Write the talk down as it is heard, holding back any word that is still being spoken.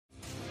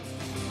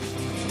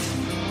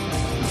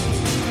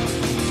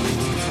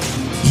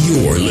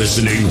You're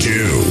listening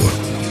to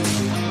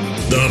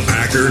the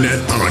Packernet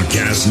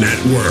Podcast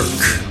Network.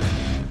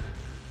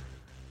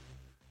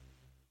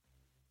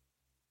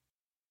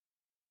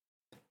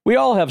 We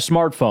all have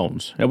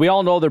smartphones, and we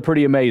all know they're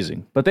pretty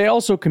amazing, but they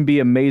also can be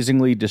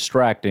amazingly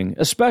distracting,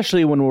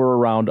 especially when we're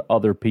around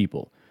other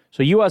people.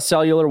 So US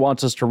Cellular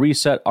wants us to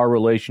reset our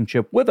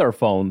relationship with our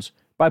phones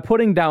by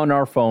putting down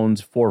our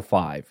phones for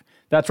 $5.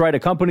 That's right, a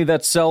company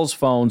that sells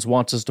phones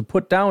wants us to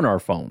put down our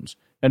phones.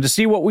 And to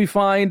see what we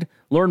find,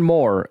 learn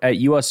more at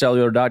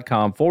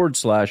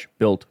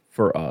uscellular.com/built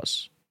for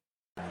us.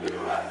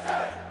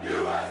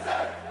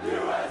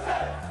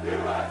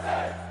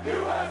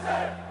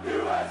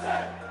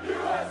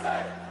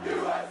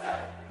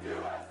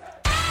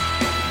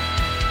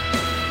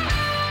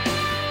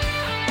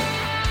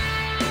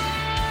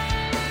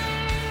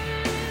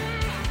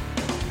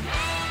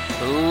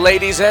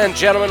 Ladies and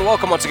gentlemen,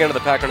 welcome once again to the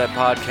Packernet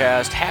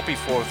Podcast. Happy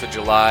 4th of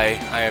July.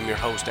 I am your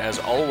host, as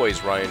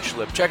always, Ryan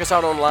Schlip. Check us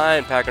out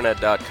online,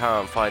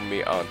 packernet.com. Find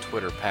me on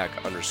Twitter,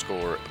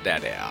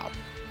 pack_daddy.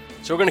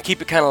 So we're going to keep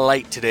it kind of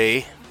light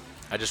today.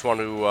 I just want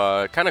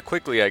to kind of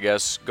quickly, I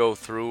guess, go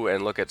through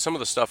and look at some of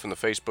the stuff in the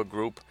Facebook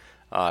group.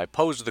 I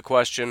posed the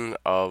question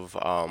of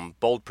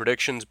bold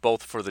predictions,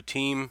 both for the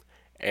team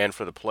and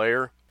for the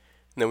player.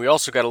 And then we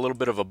also got a little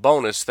bit of a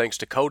bonus thanks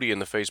to Cody in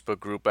the Facebook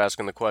group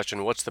asking the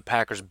question, what's the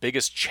Packers'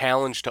 biggest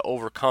challenge to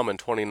overcome in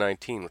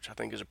 2019, which I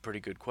think is a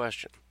pretty good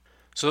question.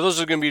 So those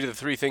are going to be the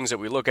three things that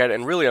we look at,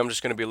 and really I'm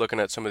just going to be looking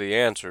at some of the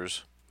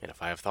answers. And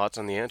if I have thoughts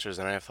on the answers,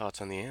 then I have thoughts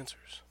on the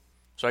answers.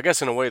 So I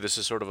guess in a way this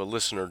is sort of a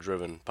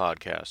listener-driven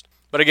podcast.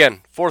 But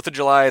again, 4th of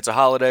July, it's a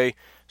holiday,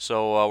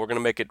 so we're going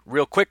to make it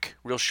real quick,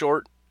 real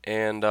short,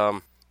 and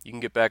you can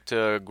get back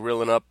to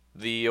grilling up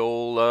the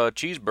old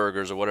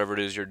cheeseburgers or whatever it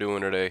is you're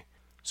doing today.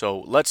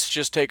 So let's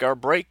just take our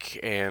break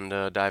and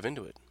dive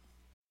into it.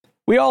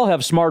 We all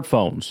have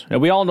smartphones, and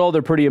we all know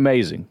they're pretty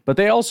amazing, but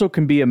they also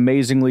can be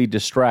amazingly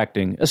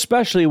distracting,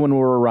 especially when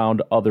we're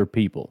around other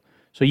people.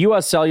 So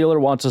US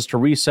Cellular wants us to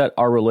reset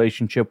our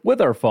relationship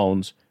with our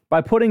phones by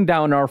putting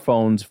down our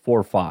phones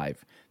for $5.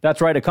 That's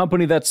right, a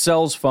company that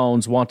sells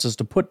phones wants us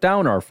to put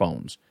down our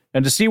phones.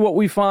 And to see what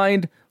we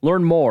find,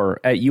 learn more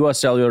at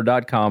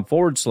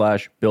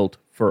uscellular.com/built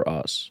for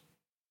us.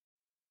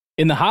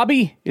 In the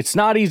hobby, it's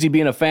not easy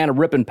being a fan of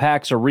ripping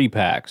packs or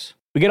repacks.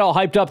 We get all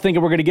hyped up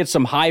thinking we're going to get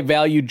some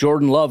high-value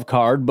Jordan Love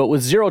card, but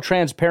with zero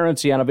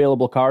transparency on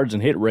available cards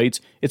and hit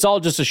rates, it's all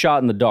just a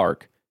shot in the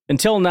dark.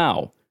 Until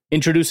now,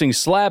 introducing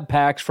slab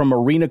packs from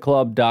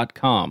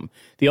arenaclub.com,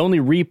 the only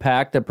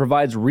repack that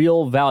provides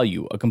real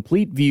value, a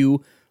complete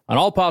view on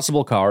all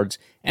possible cards,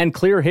 and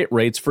clear hit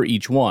rates for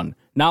each one.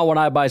 Now when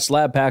I buy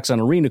slab packs on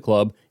Arena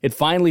Club, it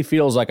finally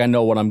feels like I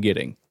know what I'm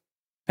getting.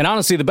 And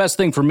honestly, the best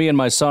thing for me and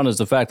my son is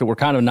the fact that we're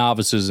kind of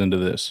novices into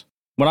this.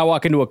 When I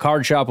walk into a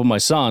card shop with my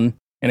son,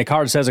 and a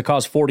card says it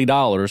costs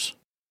 $40,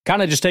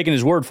 kind of just taking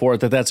his word for it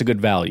that that's a good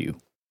value.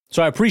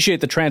 So I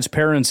appreciate the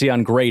transparency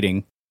on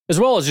grading, as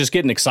well as just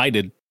getting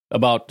excited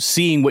about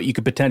seeing what you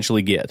could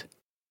potentially get.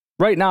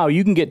 Right now,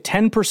 you can get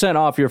 10%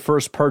 off your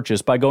first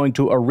purchase by going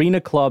to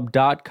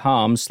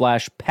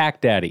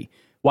arenaclub.com/packdaddy.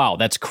 Wow,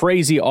 that's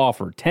crazy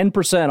offer.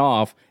 10%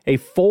 off a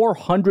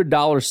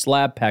 $400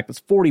 slab pack.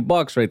 That's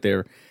 $40 right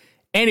there.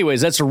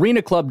 Anyways, that's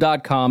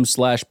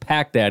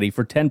arenaclub.com/packdaddy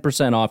for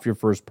 10% off your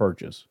first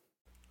purchase.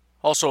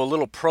 Also, a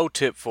little pro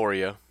tip for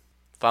you.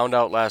 Found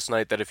out last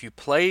night that if you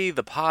play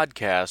the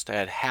podcast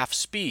at half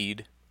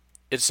speed,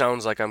 it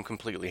sounds like I'm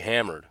completely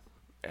hammered.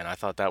 And I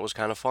thought that was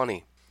kind of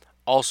funny.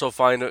 Also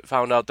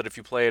found out that if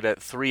you play it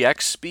at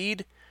 3x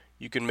speed,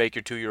 you can make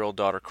your 2-year-old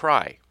daughter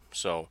cry.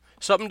 So,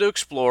 something to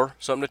explore,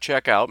 something to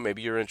check out.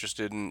 Maybe you're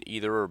interested in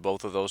either or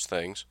both of those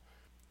things.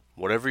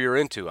 Whatever you're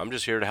into, I'm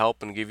just here to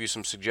help and give you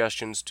some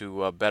suggestions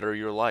to better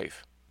your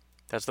life.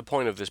 That's the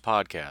point of this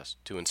podcast,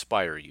 to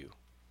inspire you.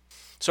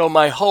 So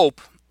my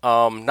hope,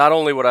 not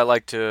only would I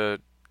like to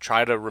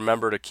try to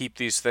remember to keep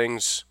these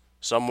things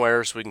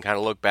somewhere so we can kind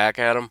of look back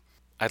at them,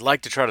 I'd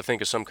like to try to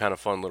think of some kind of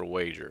fun little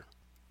wager.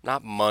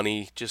 Not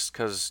money, just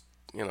because,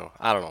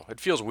 I don't know. It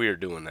feels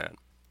weird doing that.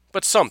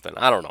 But something,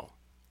 I don't know.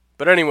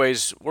 But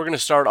anyways, we're going to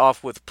start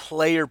off with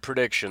player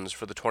predictions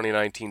for the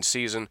 2019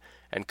 season,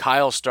 and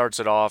Kyle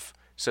starts it off.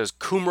 Says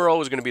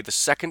Kumaro is going to be the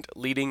second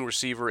leading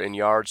receiver in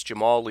yards.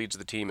 Jamal leads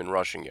the team in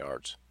rushing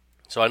yards.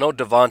 So I know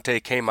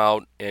Devontae came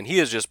out, and he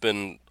has just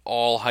been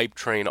all hype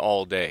train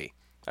all day.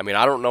 I mean,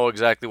 I don't know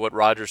exactly what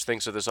Rodgers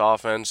thinks of this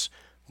offense,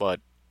 but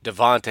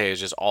Devontae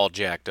is just all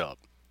jacked up.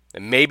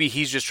 And maybe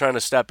he's just trying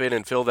to step in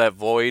and fill that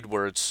void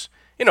where it's,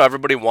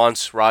 everybody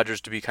wants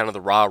Rodgers to be kind of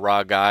the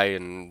rah-rah guy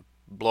and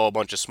blow a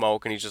bunch of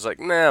smoke, and he's just like,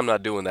 nah, I'm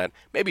not doing that.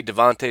 Maybe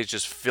Devontae's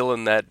just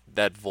filling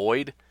that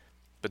void.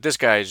 But this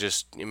guy is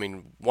just,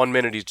 1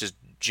 minute he's just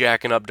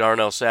jacking up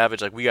Darnell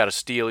Savage, like we got to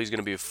steal, he's going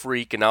to be a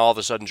freak, and now all of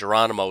a sudden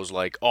Geronimo's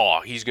like, oh,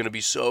 he's going to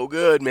be so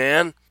good,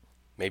 man.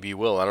 Maybe he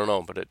will, I don't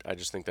know, but I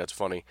just think that's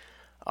funny.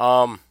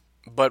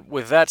 But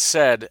with that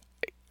said,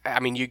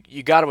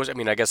 you got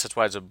to, I guess that's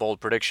why it's a bold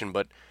prediction,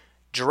 but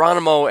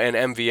Geronimo and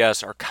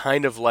MVS are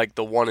kind of like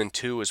the 1 and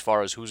 2 as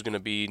far as who's going to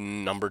be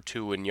number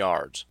 2 in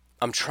yards.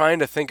 I'm trying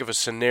to think of a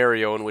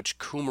scenario in which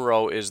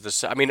Kumaro is the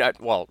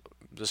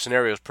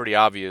scenario is pretty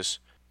obvious.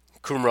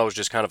 Kumaro is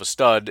just kind of a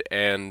stud,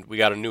 and we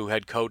got a new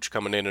head coach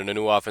coming in and a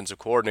new offensive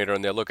coordinator,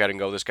 and they look at it and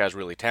go, this guy's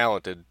really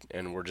talented,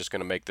 and we're just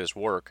going to make this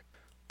work.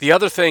 The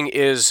other thing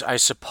is, I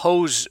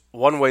suppose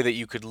one way that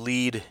you could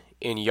lead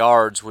in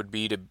yards would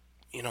be to,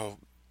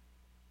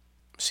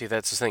 see,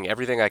 that's the thing.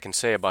 Everything I can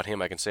say about him,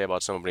 I can say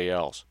about somebody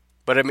else.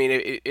 But, I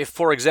mean, if,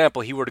 for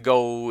example, he were to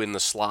go in the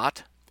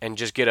slot and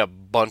just get a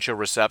bunch of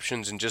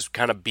receptions and just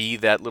kind of be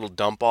that little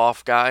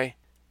dump-off guy,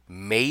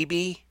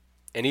 maybe.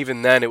 And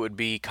even then, it would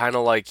be kind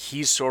of like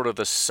he's sort of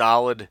the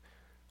solid,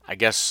 I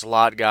guess,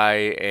 slot guy,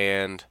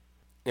 and,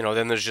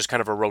 then there's just kind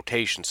of a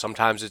rotation.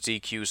 Sometimes it's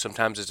EQ,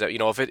 sometimes it's,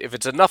 if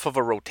it's enough of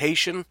a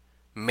rotation,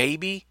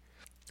 maybe.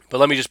 But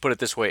let me just put it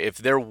this way. If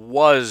there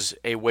was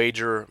a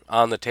wager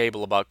on the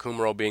table about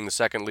Kumaro being the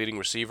second leading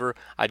receiver,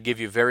 I'd give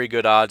you very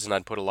good odds and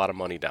I'd put a lot of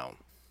money down.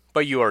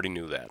 But you already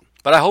knew that.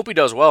 But I hope he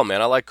does well, man.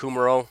 I like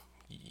Kumaro,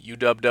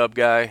 UW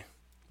guy,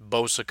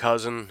 Bosa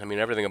cousin. I mean,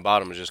 everything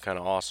about him is just kind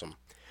of awesome.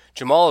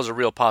 Jamal is a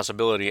real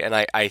possibility, and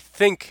I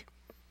think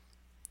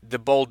the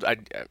bold, I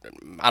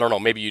don't know,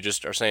 maybe you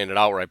just are saying it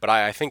outright, but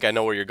I think I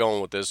know where you're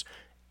going with this.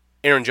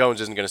 Aaron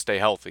Jones isn't going to stay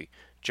healthy.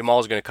 Jamal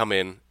is going to come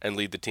in and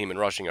lead the team in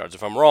rushing yards.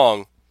 If I'm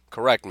wrong,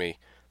 correct me,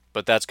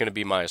 but that's going to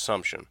be my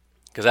assumption.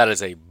 Because that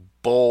is a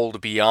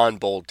bold, beyond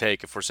bold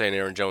take if we're saying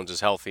Aaron Jones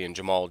is healthy and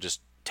Jamal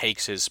just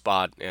takes his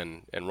spot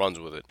and runs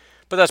with it.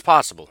 But that's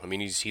possible. I mean,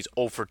 he's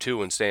 0 for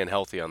 2 and staying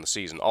healthy on the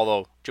season,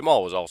 although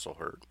Jamal was also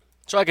hurt.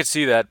 So I could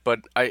see that,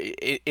 but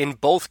in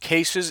both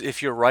cases,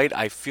 if you're right,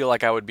 I feel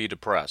like I would be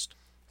depressed.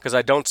 Because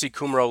I don't see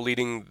Kumaro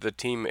leading the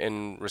team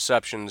in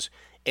receptions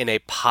in a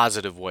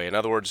positive way. In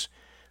other words,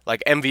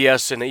 like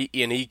MVS and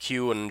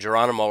EQ and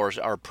Geronimo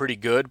are pretty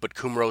good, but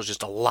Kumaro's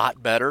just a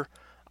lot better.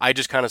 I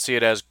just kind of see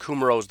it as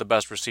Kumaro's the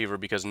best receiver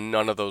because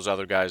none of those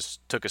other guys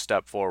took a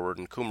step forward,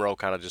 and Kumaro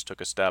kind of just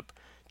took a step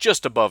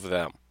just above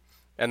them.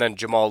 And then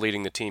Jamal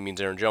leading the team means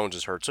Aaron Jones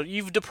is hurt. So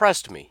you've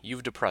depressed me.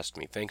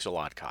 Thanks a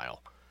lot,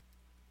 Kyle.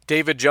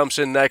 David jumps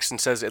in next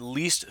and says at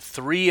least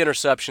 3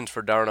 interceptions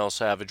for Darnell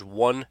Savage,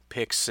 1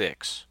 pick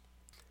 6.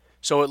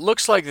 So it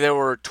looks like there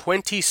were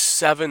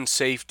 27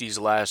 safeties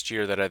last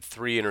year that had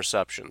 3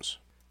 interceptions.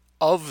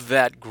 Of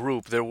that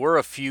group, there were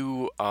a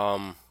few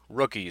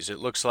rookies. It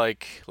looks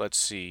like, let's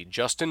see,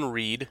 Justin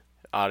Reed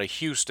out of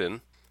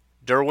Houston.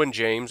 Derwin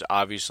James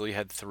obviously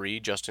had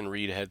 3. Justin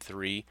Reed had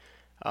 3.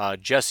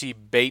 Jesse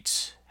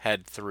Bates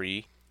had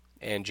 3.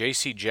 And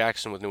J.C.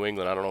 Jackson with New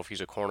England, I don't know if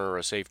he's a corner or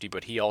a safety,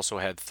 but he also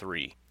had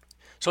 3.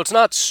 So it's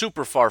not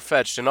super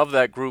far-fetched, and of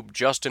that group,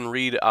 Justin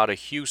Reed out of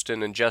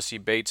Houston and Jesse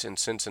Bates in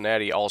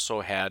Cincinnati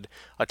also had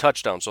a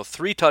touchdown. So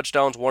 3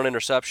 touchdowns, 1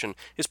 interception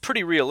is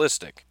pretty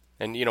realistic.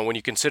 And, when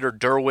you consider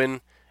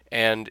Derwin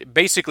and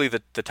basically the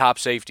top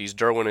safeties,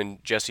 Derwin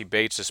and Jesse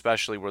Bates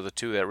especially were the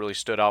 2 that really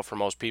stood out for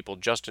most people.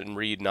 Justin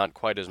Reed, not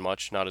quite as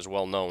much, not as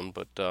well known,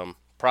 but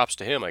props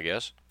to him, I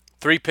guess.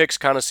 3 picks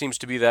kind of seems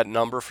to be that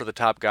number for the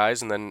top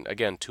guys, and then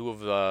again, two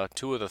of the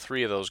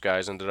 3 of those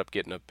guys ended up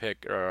getting a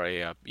pick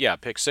or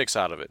pick 6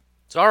 out of it.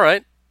 It's all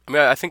right. I mean,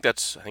 I think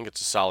it's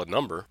a solid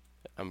number.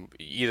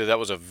 Either that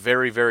was a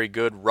very, very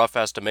good rough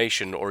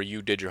estimation, or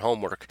you did your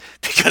homework,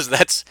 because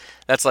that's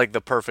like the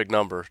perfect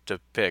number to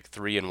pick,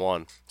 3 and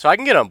 1. So I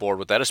can get on board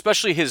with that,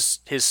 especially his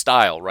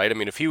style, right? I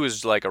mean, if he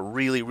was like a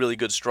really, really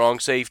good strong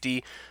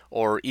safety,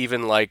 or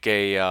even like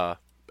a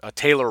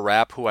Taylor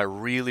Rapp, who I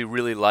really,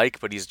 really like,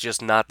 but he's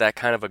just not that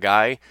kind of a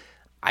guy,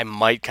 I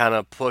might kind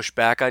of push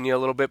back on you a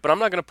little bit, but I'm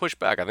not going to push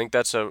back. I think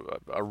that's a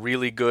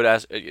really good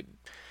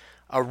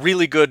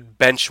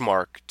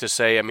benchmark to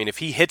say. I mean, if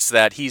he hits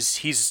that,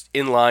 he's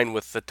in line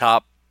with the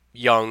top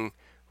young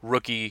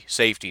rookie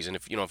safeties, and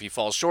if he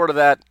falls short of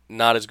that,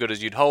 not as good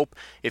as you'd hope.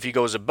 If he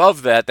goes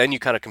above that, then you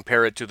kind of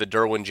compare it to the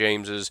Derwin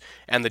Jameses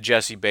and the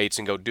Jesse Bates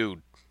and go,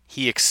 dude,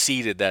 he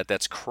exceeded that.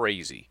 That's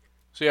crazy.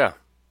 So yeah.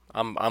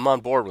 I'm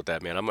on board with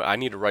that, man. I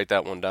need to write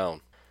that one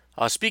down.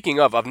 Speaking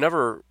of, I've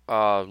never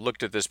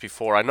looked at this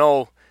before. I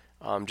know,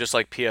 just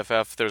like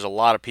PFF, there's a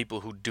lot of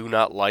people who do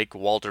not like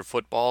Walter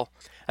Football,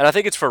 and I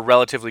think it's for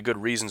relatively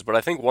good reasons, but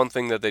I think one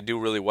thing that they do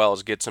really well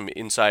is get some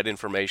inside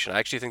information. I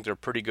actually think they're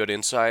pretty good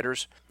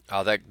insiders.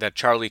 That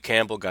Charlie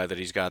Campbell guy that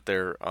he's got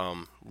there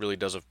really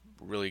does a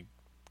really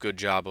good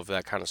job of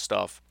that kind of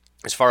stuff.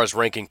 As far as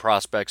ranking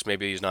prospects,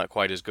 maybe he's not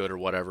quite as good or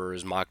whatever,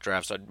 his mock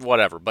drafts,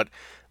 whatever. But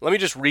let me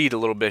just read a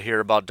little bit here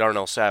about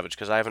Darnell Savage,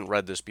 because I haven't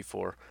read this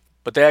before.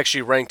 But they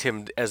actually ranked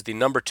him as the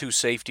number 2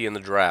 safety in the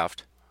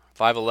draft.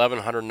 5'11",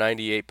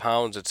 198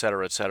 pounds,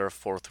 etc.,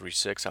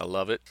 4.36. I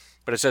love it.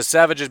 But it says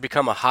Savage has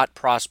become a hot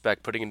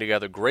prospect, putting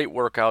together great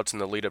workouts in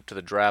the lead up to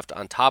the draft.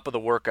 On top of the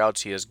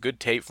workouts, he has good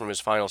tape from his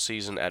final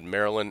season at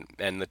Maryland,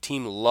 and the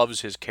team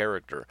loves his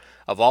character.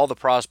 Of all the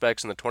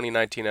prospects in the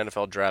 2019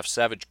 NFL Draft,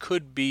 Savage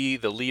could be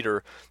the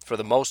leader for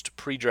the most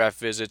pre-draft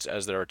visits,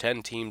 as there are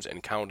 10 teams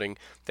and counting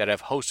that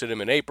have hosted him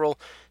in April.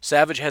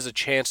 Savage has a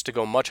chance to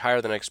go much higher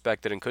than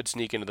expected and could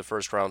sneak into the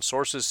first round.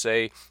 Sources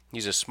say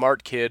he's a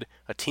smart kid,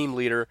 a team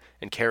leader,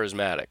 and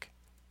charismatic.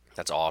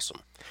 That's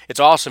awesome.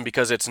 It's awesome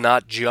because it's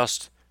not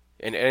just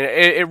And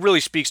it really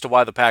speaks to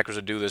why the Packers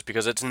would do this,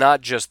 because it's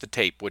not just the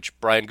tape, which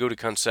Brian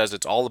Gutekunst says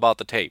it's all about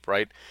the tape,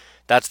 right?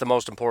 That's the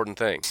most important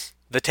thing.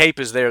 The tape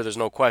is there's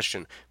no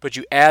question. But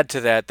you add to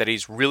that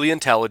he's really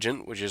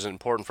intelligent, which is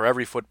important for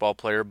every football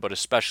player, but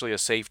especially a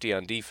safety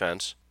on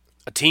defense.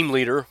 A team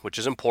leader, which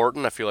is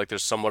important. I feel like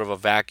there's somewhat of a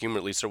vacuum,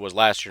 at least there was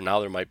last year. Now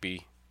there might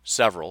be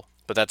several.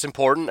 But that's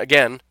important,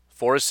 again,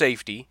 for his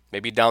safety.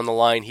 Maybe down the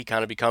line he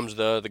kind of becomes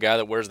the guy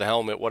that wears the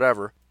helmet,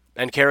 whatever.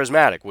 And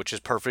charismatic, which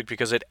is perfect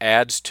because it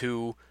adds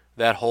to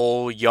that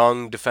whole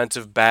young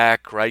defensive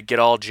back, right, get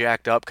all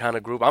jacked up kind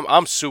of group.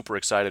 I'm super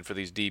excited for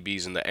these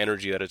DBs and the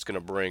energy that it's going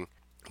to bring.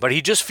 But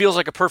he just feels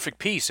like a perfect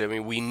piece. I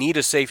mean, we need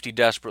a safety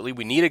desperately.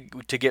 We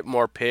need to get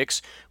more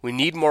picks. We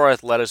need more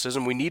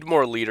athleticism. We need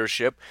more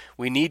leadership.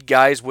 We need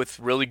guys with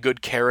really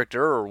good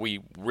character, or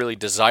we really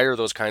desire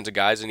those kinds of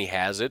guys, and he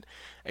has it.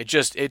 It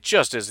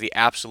just is the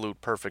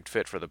absolute perfect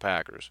fit for the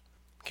Packers.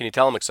 Can you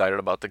tell I'm excited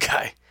about the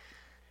guy?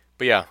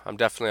 But yeah, I'm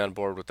definitely on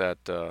board with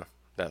that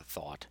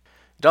thought.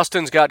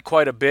 Dustin's got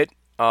quite a bit.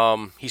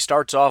 He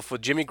starts off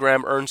with Jimmy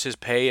Graham earns his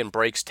pay and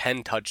breaks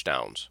 10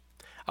 touchdowns.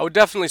 I would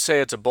definitely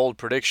say it's a bold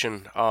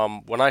prediction.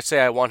 When I say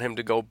I want him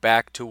to go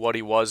back to what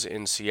he was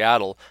in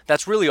Seattle,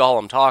 that's really all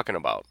I'm talking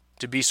about,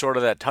 to be sort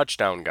of that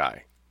touchdown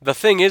guy. The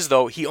thing is,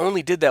 though, he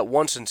only did that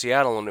once in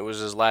Seattle, and it was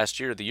his last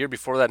year. The year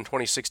before that in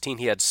 2016,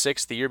 he had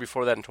 6. The year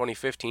before that in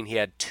 2015, he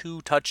had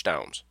 2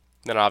 touchdowns.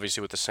 Then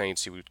obviously with the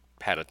Saints, he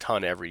had a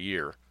ton every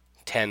year.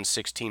 10,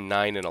 16,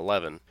 9, and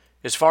 11.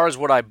 As far as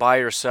what I buy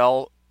or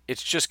sell,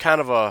 it's just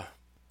kind of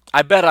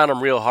I bet on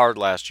him real hard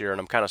last year, and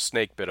I'm kind of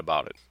snake bit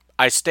about it.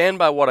 I stand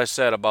by what I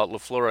said about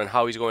LaFleur and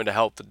how he's going to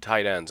help the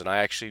tight ends, and I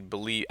actually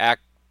believe,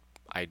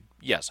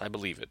 yes, I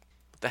believe it.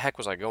 What the heck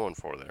was I going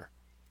for there?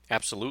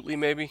 Absolutely,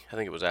 maybe? I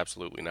think it was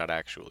absolutely, not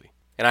actually.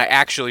 And I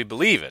actually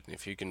believe it,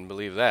 if you can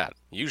believe that.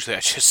 Usually I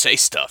just say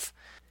stuff.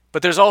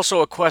 But there's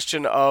also a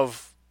question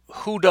of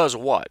who does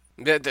what.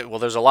 Well,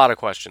 there's a lot of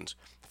questions.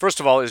 First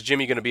of all, is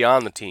Jimmy going to be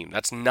on the team?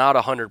 That's not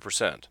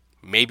 100%.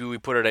 Maybe we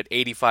put it at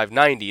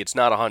 85-90. It's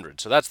not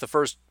 100. So that's the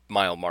first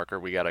mile marker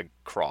we got to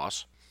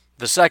cross.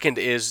 The second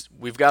is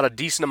we've got a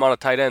decent amount of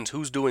tight ends.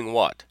 Who's doing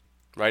what?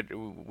 Right?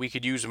 We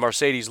could use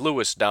Mercedes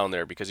Lewis down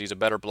there because he's a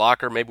better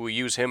blocker. Maybe we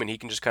use him and he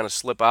can just kind of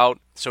slip out.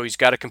 So he's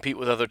got to compete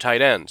with other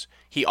tight ends.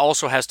 He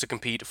also has to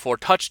compete for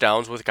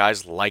touchdowns with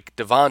guys like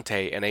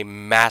Devontae and a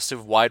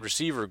massive wide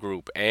receiver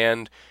group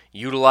and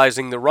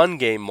utilizing the run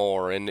game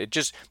more. And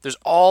there's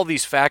all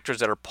these factors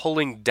that are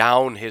pulling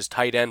down his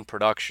tight end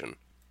production.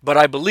 But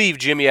I believe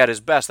Jimmy at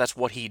his best, that's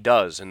what he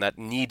does, and that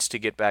needs to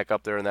get back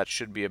up there, and that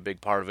should be a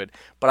big part of it.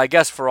 But I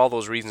guess for all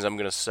those reasons, I'm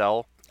going to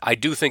sell. I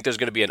do think there's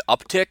going to be an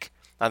uptick.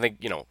 I think,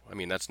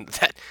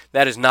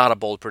 that is not a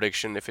bold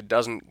prediction. If it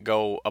doesn't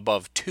go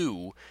above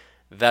 2,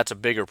 that's a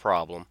bigger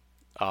problem.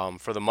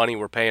 For the money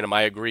we're paying him,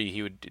 I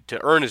agree.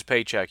 To earn his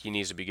paycheck, he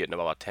needs to be getting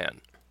about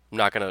 10. I'm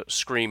not going to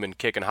scream and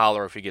kick and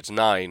holler if he gets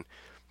 9,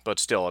 but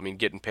still,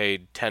 getting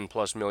paid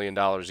 $10+ million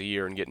a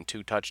year and getting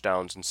 2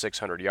 touchdowns and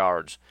 600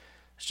 yards,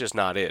 it's just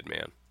not it,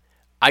 man.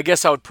 I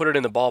guess I would put it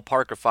in the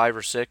ballpark of 5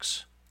 or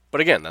 6,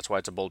 but again, that's why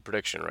it's a bold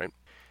prediction, right?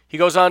 He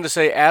goes on to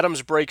say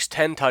Adams breaks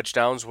 10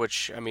 touchdowns,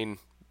 which,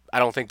 I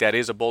don't think that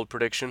is a bold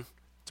prediction.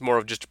 It's more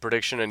of just a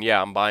prediction, and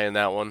yeah, I'm buying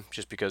that one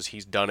just because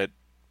he's done it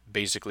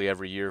basically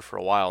every year for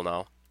a while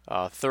now.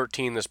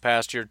 13 this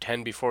past year,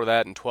 10 before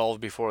that, and 12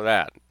 before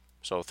that.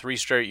 So 3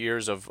 straight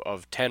years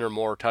of 10 or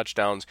more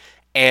touchdowns,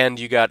 and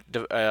you got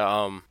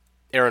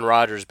Aaron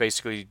Rodgers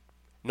basically,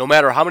 no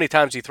matter how many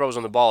times he throws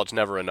on the ball, it's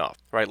never enough,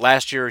 right?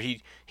 Last year,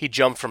 he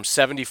jumped from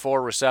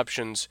 74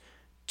 receptions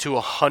to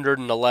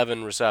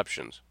 111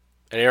 receptions.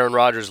 And Aaron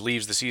Rodgers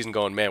leaves the season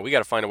going, man, we got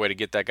to find a way to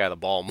get that guy the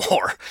ball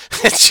more.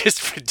 It's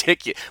just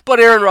ridiculous. But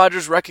Aaron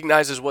Rodgers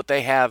recognizes what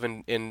they have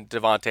in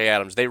Devontae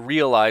Adams. They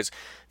realize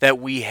that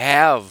we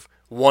have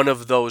one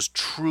of those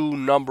true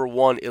number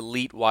 1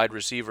 elite wide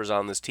receivers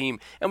on this team,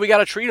 and we got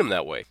to treat him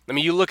that way.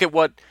 You look at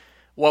what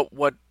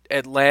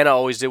Atlanta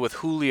always did with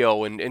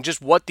Julio and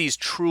just what these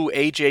true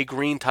A.J.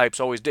 Green types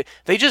always did.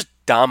 They just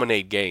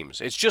dominate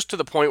games. It's just to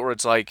the point where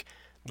it's like,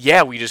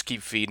 yeah, we just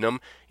keep feeding him,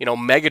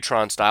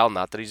 Megatron style.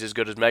 Not that he's as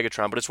good as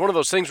Megatron, but it's one of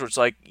those things where it's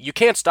like, you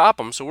can't stop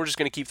him, so we're just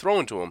going to keep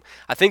throwing to him.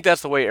 I think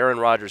that's the way Aaron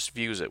Rodgers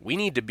views it. We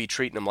need to be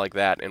treating him like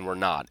that, and we're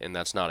not, and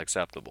that's not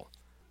acceptable.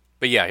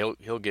 But yeah,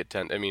 he'll get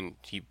 10.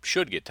 He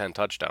should get 10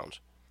 touchdowns.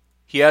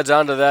 He adds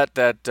on to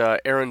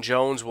that Aaron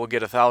Jones will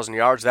get 1,000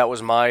 yards. That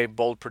was my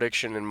bold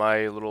prediction in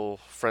my little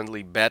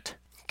friendly bet.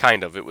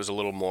 Kind of. It was a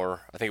little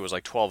more. I think it was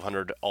like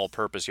 1,200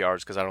 all-purpose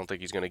yards because I don't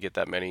think he's going to get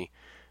that many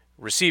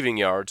receiving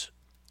yards.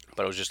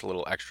 But it was just a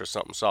little extra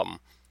something.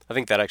 I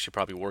think that actually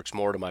probably works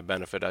more to my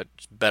benefit.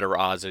 It's better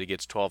odds that he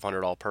gets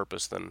 1,200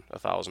 all-purpose than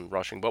 1,000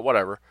 rushing. But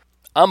whatever.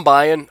 I'm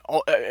buying.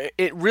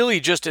 It really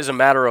just is a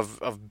matter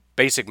of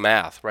basic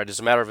math, right? It's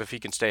a matter of if he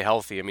can stay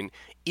healthy.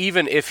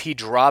 Even if he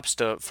drops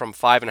from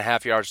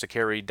 5.5 yards to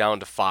carry down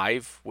to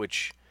 5,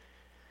 which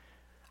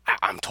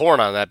I'm torn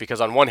on that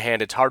because on one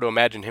hand, it's hard to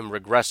imagine him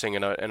regressing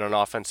in an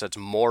offense that's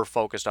more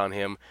focused on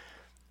him.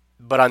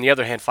 But on the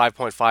other hand,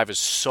 5.5 is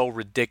so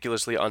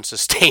ridiculously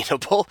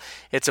unsustainable.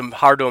 It's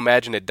hard to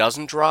imagine it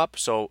doesn't drop.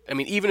 So, I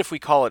mean, even if we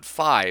call it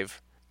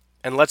 5,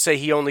 and let's say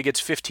he only gets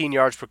 15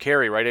 yards per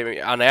carry, right, I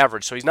mean, on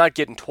average, so he's not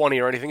getting 20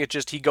 or anything. It's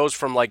just he goes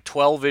from like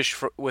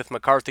 12-ish with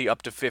McCarthy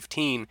up to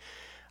 15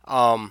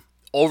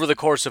 over the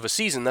course of a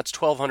season. That's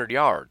 1,200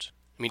 yards.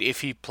 I mean,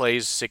 if he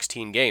plays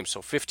 16 games.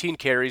 So 15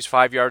 carries,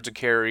 5 yards a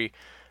carry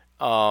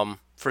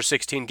for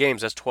 16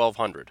 games, that's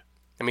 1,200.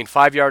 I mean,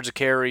 5 yards a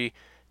carry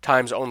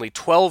times only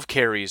 12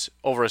 carries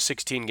over a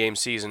 16-game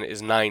season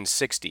is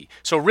 960.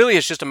 So really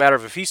it's just a matter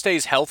of if he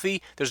stays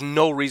healthy, there's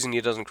no reason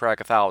he doesn't crack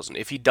 1,000.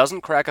 If he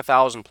doesn't crack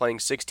 1,000 playing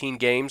 16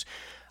 games,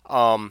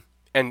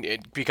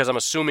 because I'm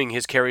assuming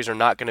his carries are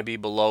not going to be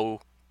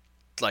below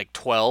like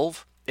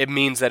 12, it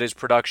means that his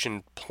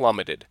production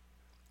plummeted.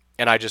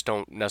 And I just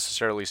don't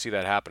necessarily see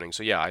that happening.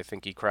 So yeah, I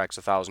think he cracks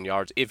 1,000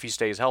 yards if he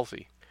stays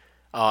healthy.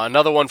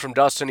 Another one from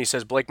Dustin, he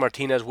says Blake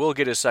Martinez will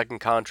get his second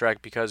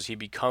contract because he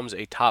becomes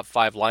a top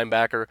 5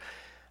 linebacker.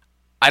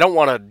 I don't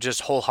want to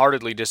just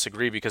wholeheartedly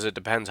disagree because it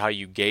depends how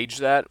you gauge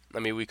that. I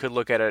mean, we could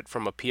look at it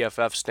from a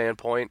PFF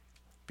standpoint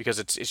because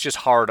it's just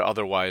hard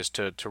otherwise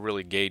to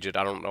really gauge it.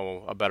 I don't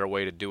know a better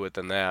way to do it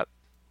than that.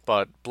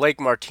 But Blake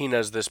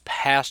Martinez this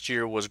past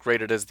year was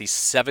graded as the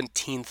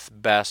 17th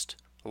best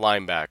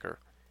linebacker.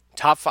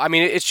 Top 5, I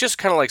mean, it's just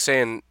kind of like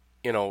saying,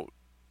 you know,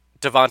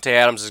 Davante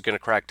Adams is going to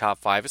crack top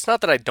 5. It's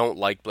not that I don't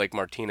like Blake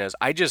Martinez.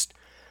 I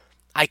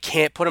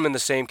can't put him in the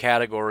same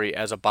category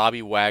as a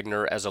Bobby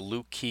Wagner, as a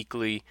Luke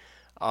Kuechly,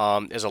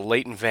 as a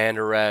Leighton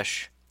Vander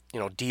Esch,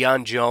 you know,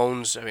 Deion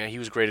Jones. I mean, he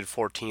was graded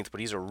 14th,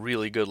 but he's a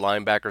really good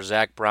linebacker.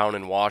 Zach Brown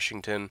in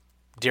Washington.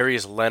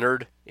 Darius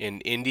Leonard in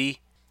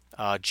Indy.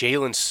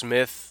 Jalen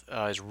Smith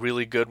is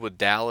really good with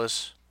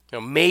Dallas. You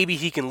know, maybe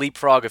he can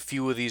leapfrog a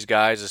few of these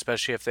guys,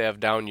 especially if they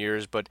have down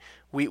years, but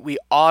we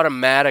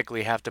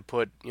automatically have to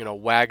put, you know,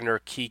 Wagner,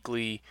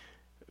 Kuechly,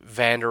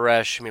 Vander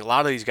Esch. I mean, a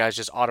lot of these guys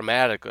just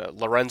automatic.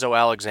 Lorenzo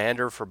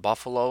Alexander for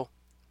Buffalo,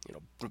 you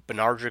know,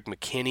 Benardrick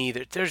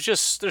McKinney.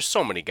 There's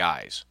so many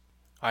guys.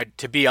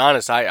 To be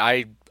honest,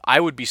 I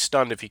would be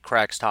stunned if he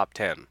cracks top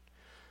 10.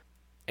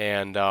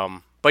 And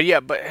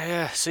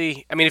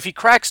see, I mean, if he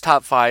cracks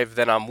top 5,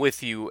 then I'm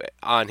with you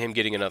on him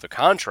getting another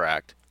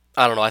contract.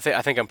 I don't know. I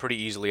think I'm pretty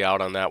easily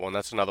out on that one.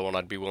 That's another one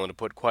I'd be willing to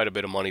put quite a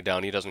bit of money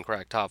down. He doesn't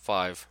crack top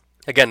 5.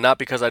 Again, not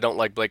because I don't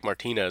like Blake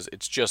Martinez.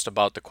 It's just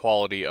about the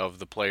quality of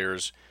the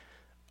players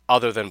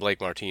other than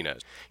Blake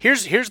Martinez.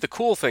 Here's the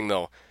cool thing,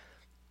 though.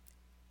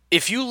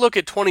 If you look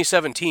at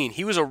 2017,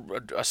 he was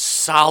a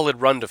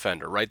solid run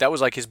defender, right? That was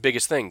like his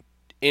biggest thing.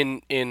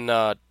 In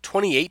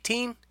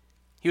 2018,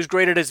 he was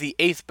graded as the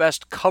 8th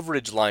best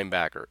coverage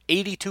linebacker.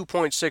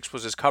 82.6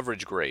 was his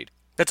coverage grade.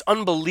 That's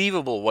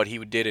unbelievable what he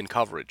did in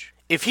coverage.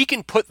 If he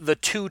can put the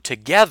two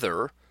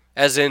together,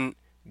 as in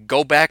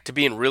go back to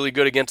being really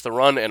good against the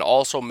run and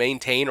also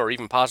maintain or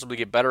even possibly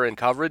get better in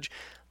coverage,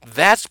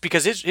 that's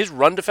because his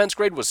run defense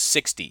grade was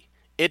 60.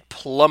 It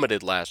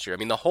plummeted last year. I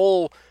mean, the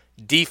whole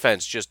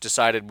defense just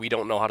decided we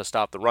don't know how to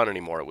stop the run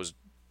anymore. It was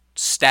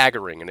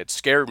staggering, and it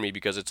scared me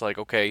because it's like,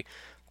 okay,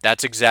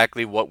 that's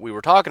exactly what we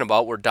were talking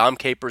about, where Dom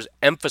Capers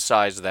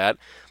emphasized that,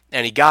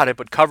 and he got it,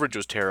 but coverage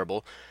was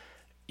terrible.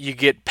 You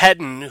get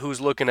Pettin,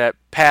 who's looking at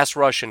pass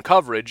rush and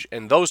coverage,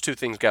 and those two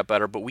things got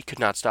better, but we could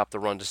not stop the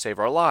run to save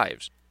our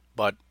lives.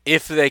 But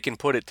if they can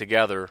put it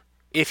together,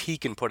 if he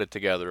can put it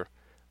together,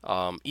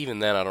 even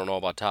then I don't know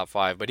about top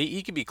 5, but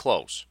he could be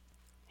close.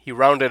 He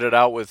rounded it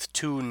out with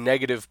 2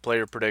 negative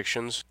player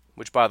predictions,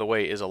 which, by the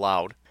way, is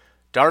allowed.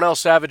 Darnell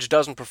Savage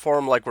doesn't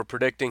perform like we're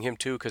predicting him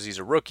to because he's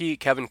a rookie.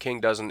 Kevin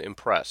King doesn't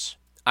impress.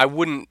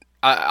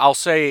 I'll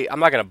say I'm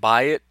not going to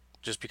buy it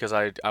just because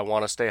I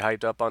want to stay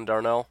hyped up on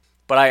Darnell,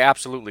 but I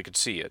absolutely could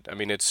see it. I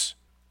mean, it's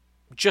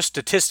just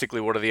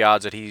statistically, what are the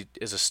odds that he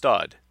is a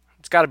stud?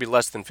 It's got to be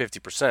less than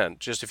 50%,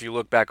 just if you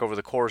look back over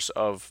the course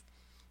of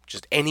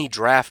just any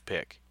draft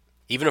pick,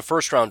 even a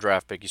first-round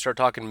draft pick. You start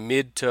talking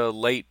mid to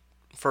late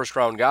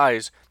first-round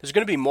guys, there's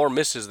going to be more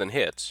misses than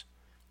hits.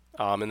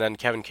 And then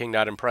Kevin King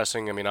not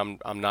impressing. I mean,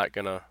 I'm not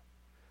gonna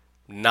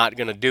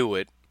do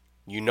it.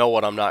 You know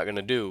what I'm not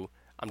gonna do.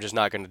 I'm just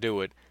not gonna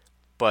do it.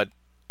 But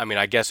I mean,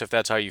 I guess if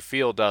that's how you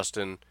feel,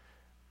 Dustin,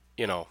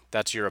 you know,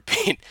 that's your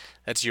opinion.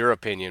 That's your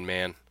opinion,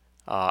 man.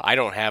 I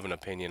don't have an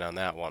opinion on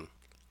that one.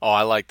 Oh,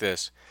 I like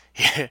this.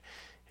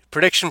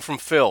 Prediction from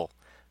Phil.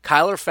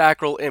 Kyler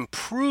Fackrell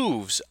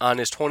improves on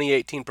his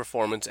 2018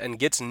 performance and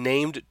gets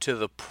named to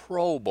the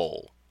Pro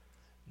Bowl.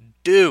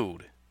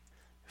 Dude.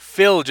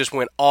 Phil just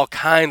went all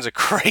kinds of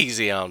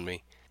crazy on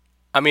me.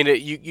 I mean,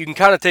 you can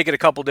kind of take it a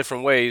couple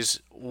different ways.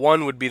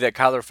 One would be that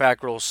Kyler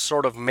Fackrell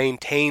sort of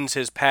maintains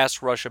his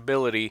pass rush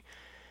ability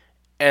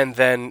and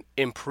then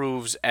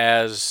improves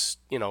as,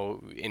 you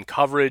know, in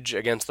coverage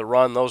against the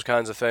run, those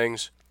kinds of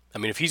things. I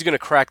mean, if he's going to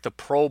crack the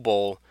Pro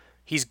Bowl,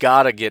 he's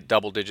got to get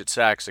double-digit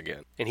sacks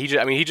again. And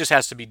he just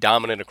has to be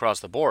dominant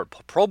across the board.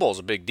 Pro Bowl is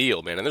a big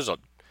deal, man, and there's a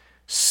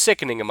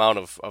sickening amount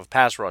of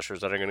pass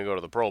rushers that are going to go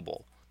to the Pro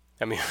Bowl.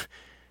 I mean,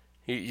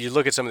 you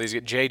look at some of these,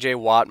 J.J.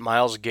 Watt,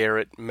 Myles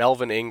Garrett,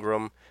 Melvin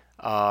Ingram,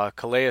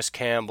 Calais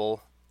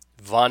Campbell,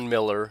 Von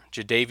Miller,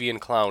 Jadeveon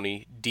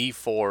Clowney, Dee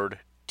Ford,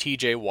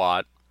 TJ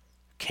Watt,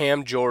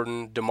 Cam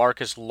Jordan,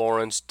 DeMarcus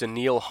Lawrence,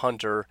 Danielle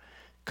Hunter,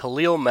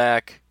 Khalil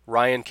Mack,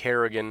 Ryan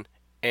Kerrigan,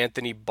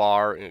 Anthony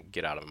Barr,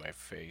 get out of my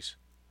face,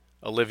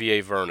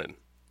 Olivier Vernon.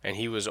 And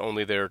he was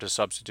only there to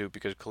substitute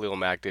because Khalil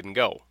Mack didn't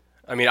go.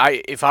 I mean,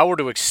 if I were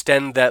to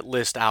extend that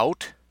list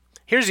out,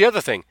 here's the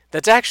other thing.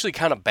 That's actually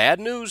kind of bad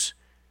news.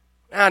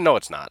 No,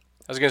 it's not.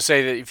 I was going to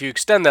say that if you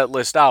extend that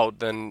list out,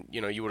 then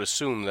you would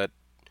assume that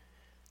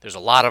there's a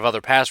lot of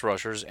other pass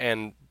rushers,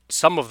 and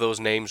some of those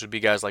names would be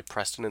guys like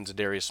Preston and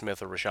Zadarius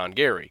Smith or Rashawn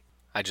Gary.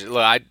 I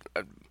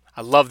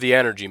love the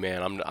energy,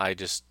 man.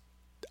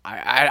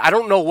 I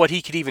don't know what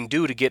he could even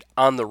do to get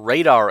on the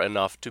radar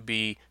enough to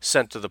be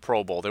sent to the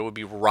Pro Bowl. There would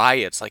be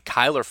riots like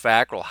Kyler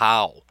Fackrell.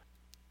 How?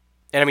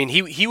 And I mean,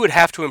 he would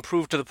have to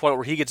improve to the point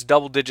where he gets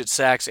double-digit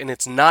sacks, and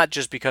it's not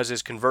just because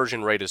his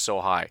conversion rate is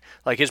so high.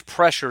 Like, his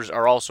pressures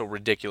are also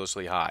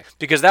ridiculously high.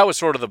 Because that was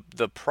sort of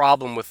the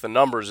problem with the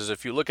numbers, is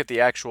if you look at the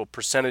actual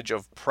percentage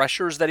of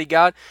pressures that he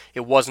got,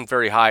 it wasn't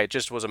very high. It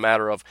just was a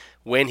matter of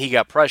when he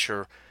got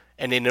pressure,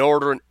 and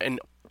an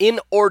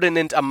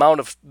inordinate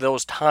amount of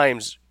those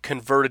times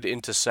converted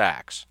into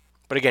sacks.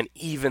 But again,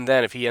 even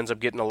then, if he ends up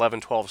getting 11,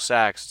 12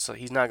 sacks,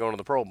 he's not going to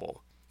the Pro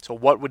Bowl. So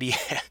what would he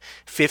have?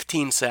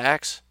 15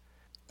 sacks?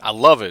 I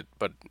love it,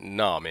 but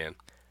no, man.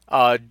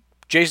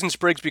 Jason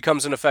Spriggs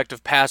becomes an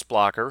effective pass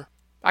blocker.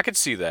 I could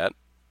see that.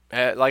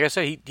 Like I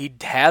say, he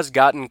has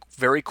gotten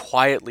very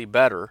quietly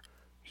better.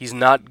 He's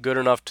not good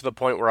enough to the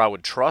point where I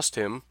would trust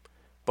him,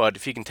 but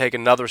if he can take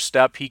another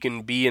step, he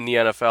can be in the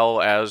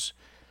NFL as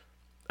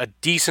a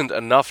decent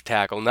enough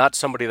tackle, not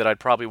somebody that I'd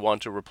probably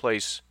want to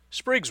replace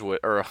Spriggs with,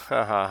 or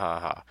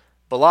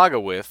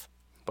Bulaga with,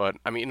 but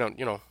I mean,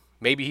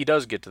 maybe he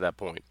does get to that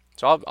point.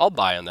 So I'll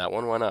buy on that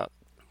one. Why not?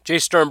 Jay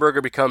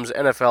Sternberger becomes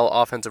NFL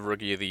Offensive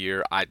Rookie of the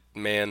Year.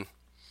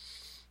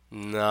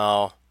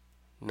 No.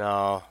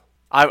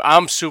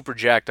 I'm super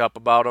jacked up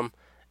about him,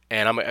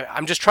 and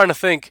I'm just trying to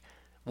think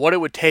what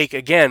it would take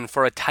again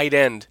for a tight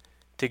end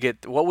to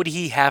get. What would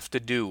he have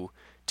to do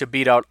to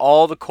beat out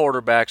all the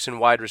quarterbacks and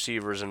wide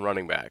receivers and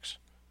running backs?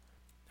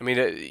 I mean,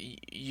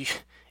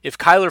 if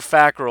Kyler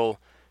Fackrell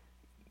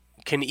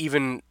can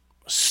even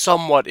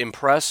somewhat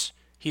impress,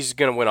 he's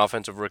going to win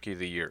Offensive Rookie of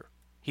the Year.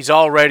 He's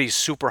already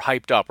super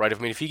hyped up, right? I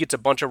mean, if he gets a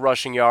bunch of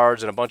rushing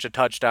yards and a bunch of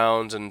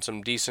touchdowns and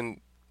some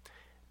decent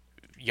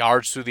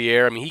yards through the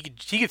air, I mean, he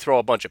could throw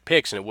a bunch of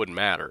picks and it wouldn't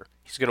matter.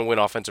 He's going to win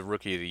Offensive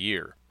Rookie of the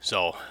Year.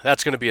 So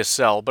that's going to be a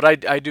sell.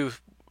 But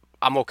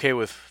I'm okay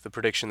with the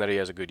prediction that he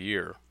has a good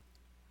year,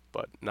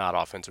 but not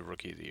Offensive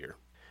Rookie of the Year.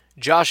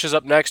 Josh is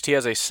up next. He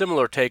has a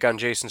similar take on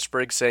Jason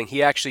Spriggs, saying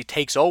he actually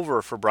takes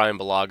over for Brian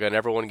Bulaga, and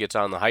everyone gets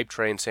on the hype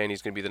train saying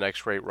he's going to be the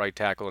next great right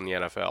tackle in the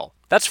NFL.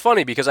 That's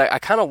funny because I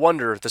kind of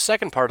wonder, the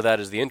second part of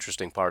that is the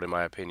interesting part in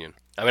my opinion.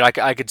 I mean,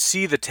 I could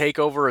see the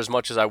takeover as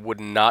much as I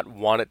would not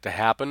want it to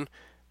happen,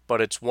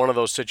 but it's one of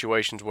those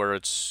situations where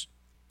it's,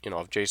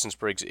 if Jason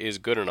Spriggs is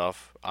good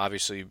enough,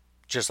 obviously,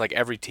 just like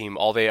every team,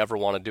 all they ever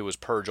want to do is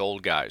purge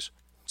old guys.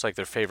 It's like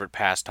their favorite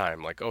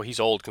pastime. Like, oh, he's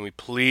old. Can we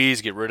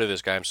please get rid of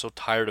this guy? I'm so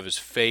tired of his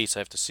face. I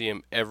have to see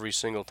him every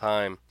single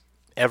time.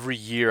 Every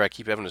year I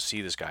keep having to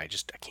see this guy.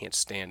 I can't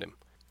stand him.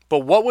 But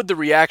what would the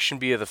reaction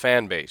be of the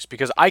fan base?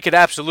 Because I could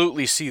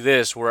absolutely see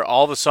this where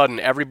all of a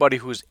sudden everybody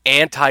who's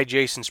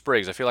anti-Jason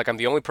Spriggs, I feel like I'm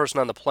the only person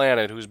on the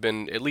planet who's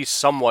been at least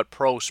somewhat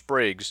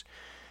pro-Spriggs,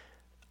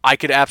 I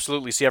could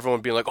absolutely see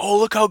everyone being like, oh,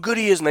 look how good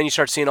he is. And then you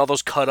start seeing all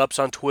those cut-ups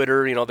on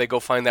Twitter. They go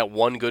find that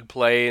one good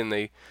play and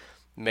they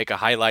make a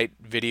highlight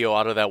video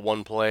out of that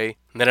one play,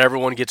 and then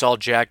everyone gets all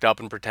jacked up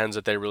and pretends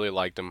that they really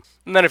liked him.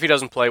 And then if he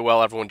doesn't play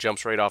well, everyone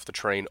jumps right off the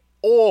train,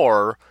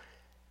 or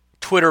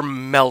Twitter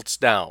melts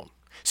down.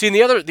 See, and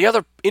the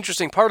other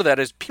interesting part of that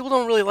is people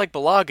don't really like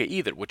Bulaga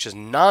either, which is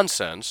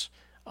nonsense,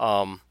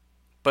 but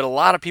a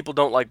lot of people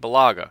don't like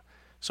Bulaga.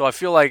 So I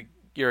feel like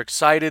you're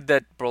excited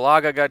that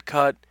Bulaga got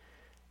cut,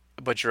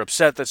 but you're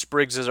upset that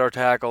Spriggs is our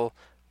tackle,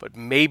 but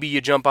maybe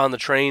you jump on the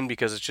train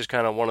because it's just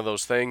kind of one of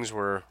those things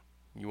where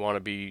you want to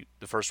be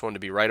the first one to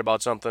be right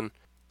about something.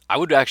 I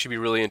would actually be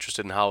really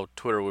interested in how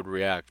Twitter would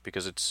react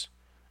because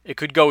it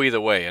could go either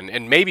way,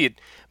 and maybe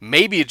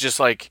it's just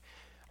like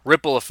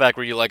ripple effect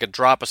where you like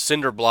drop a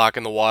cinder block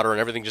in the water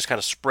and everything just kind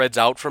of spreads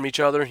out from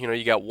each other.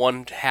 You got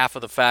one half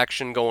of the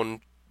faction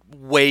going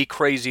way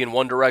crazy in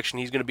one direction.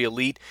 He's going to be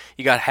elite.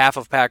 You got half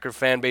of Packer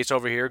fan base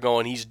over here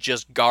going, he's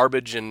just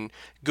garbage and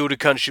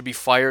Gutekunst should be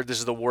fired. This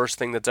is the worst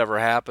thing that's ever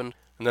happened.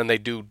 And then they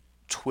do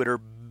Twitter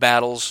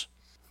battles,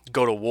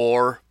 go to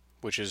war,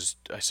 which is,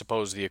 I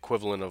suppose, the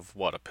equivalent of,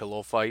 a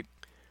pillow fight.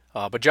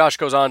 But Josh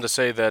goes on to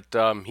say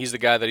that he's the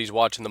guy that he's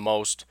watching the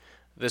most.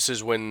 This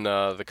is when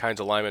the kinds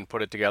of linemen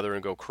put it together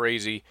and go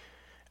crazy.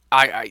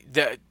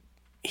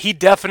 He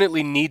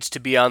definitely needs to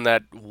be on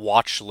that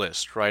watch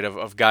list, right,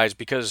 of guys,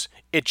 because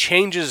it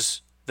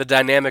changes the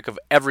dynamic of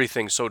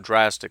everything so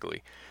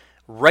drastically.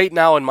 Right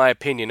now, in my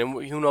opinion,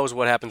 and who knows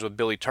what happens with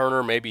Billy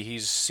Turner, maybe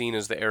he's seen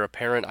as the heir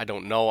apparent. I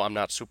don't know. I'm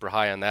not super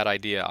high on that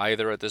idea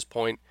either at this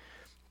point.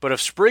 But if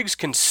Spriggs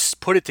can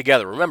put it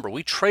together, remember,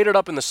 we traded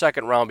up in the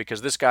second round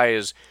because this guy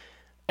is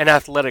an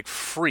athletic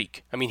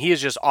freak. I mean, he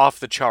is just off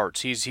the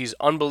charts. He's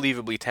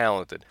unbelievably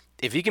talented.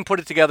 If he can put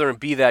it together and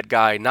be that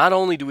guy, not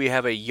only do we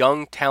have a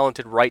young,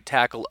 talented right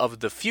tackle of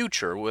the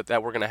future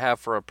that we're going to have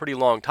for a pretty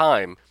long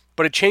time,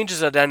 but it changes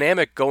the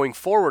dynamic going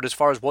forward as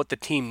far as what the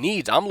team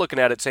needs. I'm looking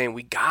at it saying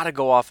we got to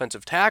go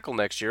offensive tackle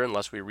next year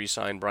unless we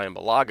re-sign Brian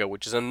Bulaga,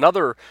 which is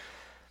another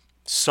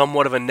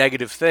somewhat of a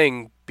negative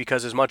thing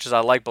because as much as I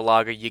like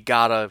Bulaga, you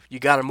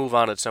gotta move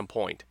on at some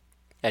point.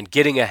 And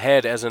getting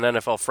ahead as an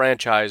NFL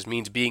franchise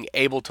means being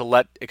able to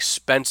let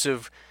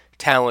expensive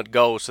talent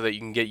go so that you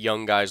can get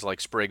young guys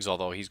like Spriggs,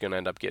 although he's going to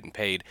end up getting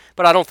paid.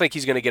 But I don't think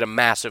he's going to get a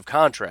massive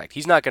contract.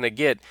 He's not going to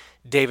get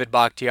David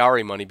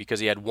Bakhtiari money because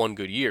he had one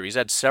good year. He's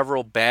had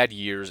several bad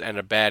years and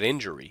a bad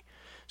injury.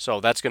 So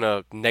that's going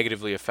to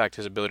negatively affect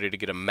his ability to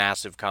get a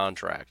massive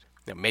contract.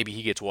 Maybe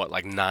he gets,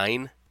 like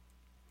 9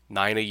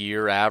 a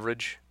year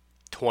average,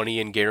 20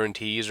 in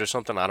guarantees or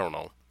something, I don't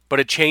know. But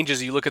it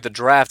changes. You look at the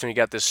draft, and you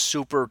got this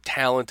super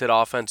talented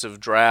offensive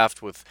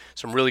draft with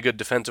some really good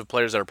defensive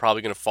players that are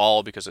probably going to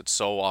fall because it's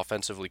so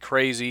offensively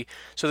crazy.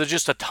 So there's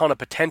just a ton of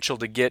potential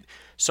to get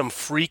some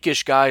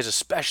freakish guys,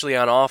 especially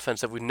on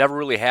offense, that we've never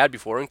really had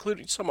before,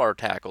 including some of our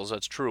tackles,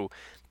 that's true.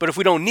 But if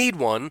we don't need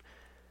one,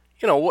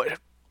 what?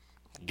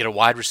 Get a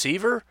wide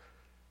receiver?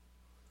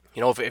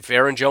 If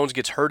Aaron Jones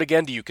gets hurt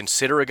again, do you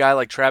consider a guy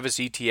like Travis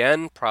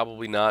Etienne?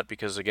 Probably not,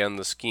 because, again,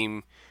 the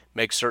scheme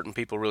makes certain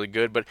people really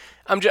good. But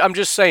I'm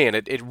just saying,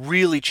 it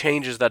really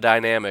changes the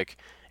dynamic,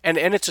 and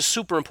it's a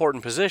super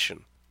important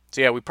position.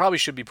 So, yeah, we probably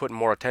should be putting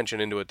more attention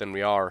into it than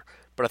we are,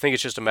 but I think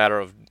it's just a matter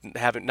of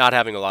not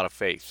having a lot of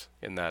faith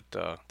in that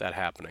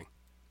happening.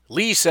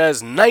 Lee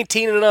says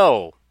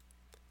 19-0.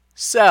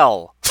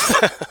 Sell.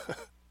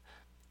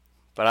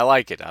 But I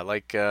like it. I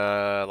like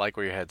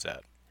where your head's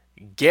at.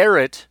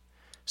 Garrett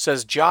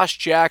says Josh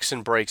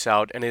Jackson breaks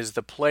out and is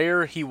the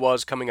player he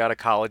was coming out of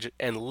college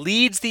and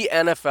leads the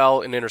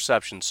NFL in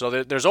interceptions.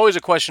 So there's always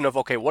a question of,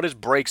 okay, what does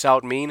breaks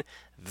out mean?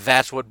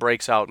 That's what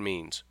breaks out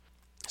means.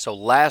 So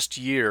last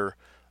year,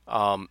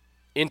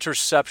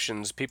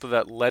 interceptions, people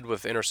that led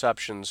with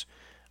interceptions,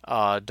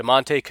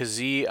 Damontae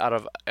Kazee out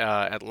of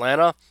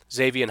Atlanta,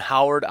 Xavier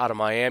Howard out of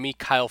Miami,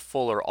 Kyle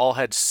Fuller, all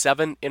had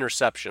 7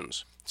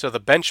 interceptions. So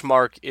the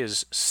benchmark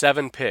is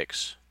 7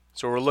 picks.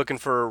 So we're looking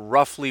for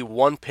roughly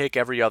 1 pick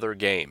every other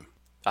game.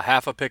 A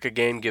half a pick a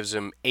game gives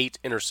him 8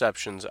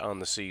 interceptions on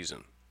the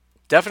season.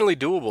 Definitely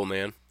doable,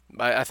 man.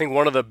 I think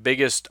one of the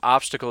biggest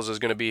obstacles is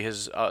going to be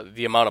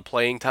the amount of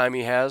playing time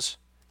he has,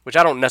 which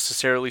I don't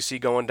necessarily see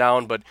going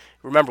down. But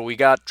remember, we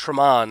got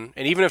Tramon,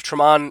 and even if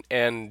Tramon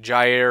and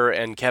Jair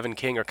and Kevin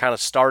King are kind of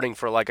starting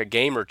for like a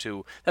game or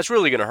two, that's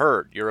really going to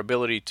hurt your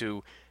ability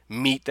to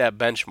meet that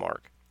benchmark.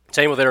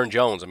 Same with Aaron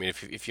Jones. I mean,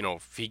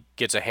 if he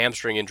gets a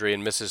hamstring injury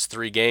and misses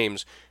 3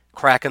 games,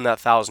 cracking that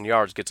 1,000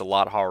 yards gets a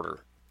lot harder.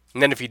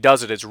 And then if he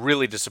does it, it's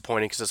really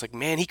disappointing because it's like,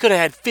 man, he could have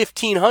had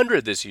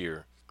 1,500 this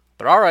year.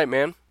 But all right,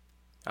 man,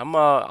 I'm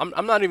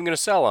not even going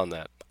to sell on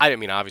that. I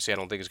mean, obviously, I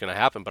don't think it's going to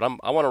happen, but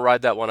I want to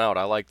ride that one out.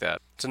 I like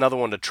that. It's another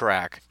one to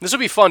track. This will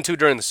be fun too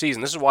during the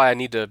season. This is why I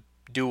need to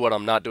do what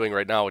I'm not doing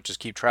right now, which is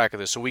keep track of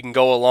this, so we can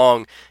go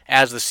along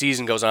as the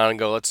season goes on and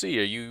go, let's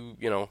see,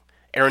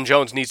 Aaron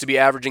Jones needs to be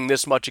averaging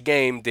this much a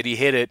game. Did he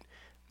hit it?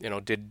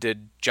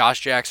 Did Josh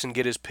Jackson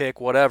get his pick?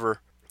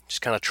 Whatever.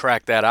 Just kind of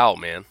track that out,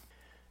 man.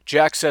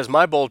 Jack says,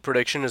 my bold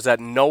prediction is that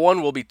no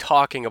one will be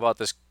talking about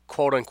this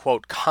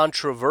quote-unquote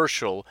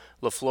controversial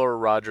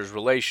LaFleur-Rodgers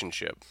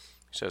relationship.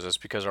 He says it's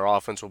because our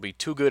offense will be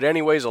too good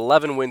anyways,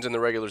 11 wins in the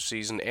regular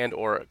season and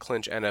or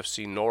clinch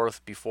NFC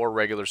North before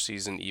regular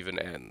season even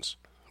ends.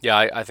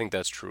 Yeah, I think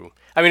that's true.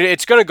 I mean,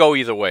 it's going to go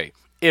either way.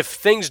 If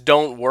things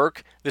don't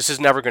work, this is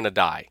never going to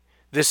die.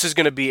 This is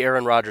going to be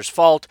Aaron Rodgers'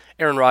 fault.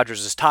 Aaron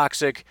Rodgers is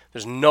toxic.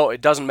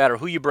 It doesn't matter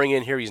who you bring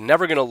in here. He's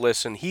never going to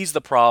listen. He's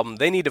the problem.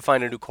 They need to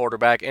find a new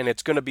quarterback, and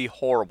it's going to be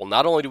horrible.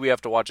 Not only do we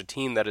have to watch a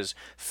team that is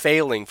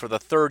failing for the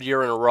 3rd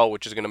year in a row,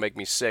 which is going to make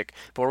me sick,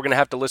 but we're going to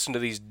have to listen to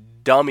these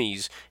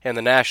dummies and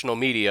the national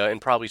media and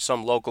probably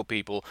some local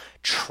people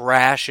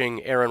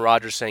trashing Aaron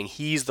Rodgers, saying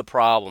he's the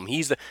problem.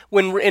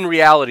 When in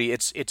reality,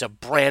 it's a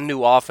brand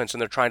new offense, and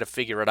they're trying to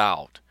figure it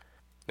out.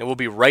 And we'll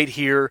be right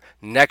here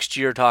next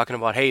year talking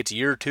about, hey, it's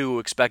year 2,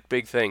 expect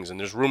big things. And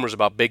there's rumors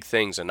about big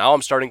things. And now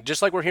I'm starting,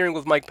 just like we're hearing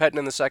with Mike Pettin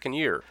in the 2nd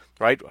year,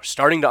 right? We're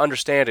starting to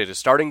understand it. It's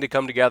starting to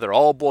come together.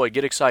 Oh, boy,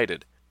 get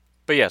excited.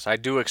 But yes, I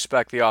do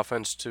expect the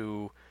offense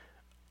to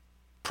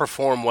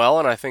perform well.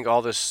 And I think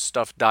all this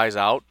stuff dies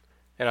out.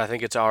 And I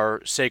think it's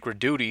our sacred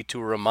duty to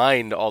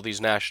remind all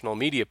these national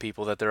media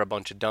people that they're a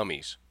bunch of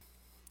dummies.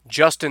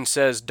 Justin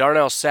says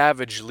Darnell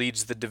Savage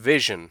leads the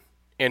division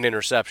in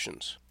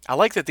interceptions. I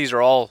like that these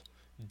are all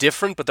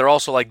different, but they're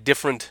also like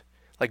different,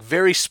 like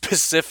very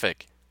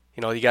specific.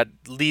 You got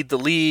lead the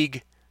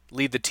league,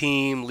 lead the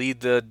team, lead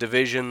the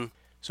division.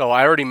 So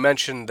I already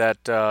mentioned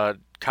that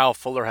Kyle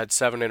Fuller had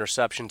 7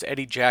 interceptions.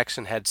 Eddie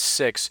Jackson had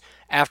 6.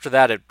 After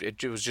that,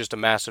 it was just a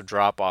massive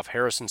drop-off.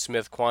 Harrison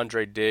Smith,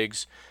 Quandre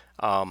Diggs,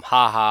 Anthony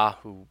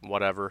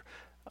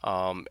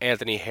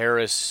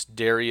Harris,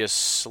 Darius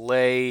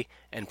Slay,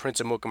 and Prince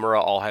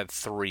Amukamura all had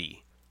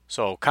 3.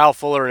 So Kyle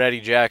Fuller and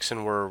Eddie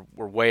Jackson were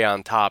way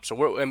on top. So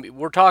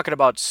we're talking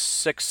about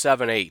 6,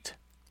 7, 8,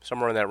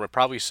 somewhere in that,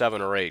 probably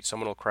 7 or 8.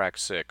 Someone will crack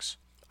 6.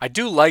 I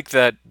do like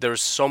that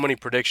there's so many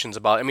predictions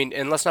about. I mean,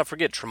 and let's not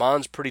forget,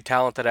 Tremon's pretty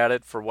talented at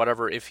it for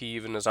whatever, if he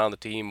even is on the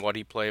team, what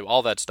he played,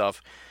 all that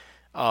stuff.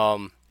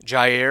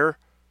 Jair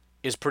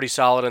is pretty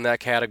solid in that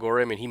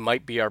category. I mean, he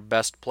might be our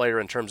best player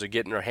in terms of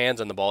getting our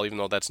hands on the ball, even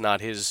though that's not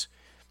his,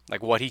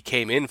 like what he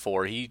came in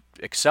for. He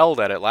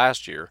excelled at it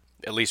last year,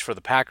 at least for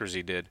the Packers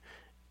he did.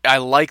 I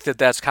like that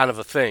that's kind of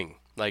a thing.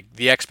 Like,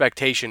 the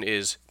expectation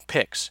is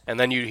picks. And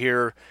then you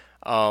hear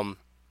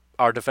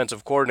our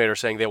defensive coordinator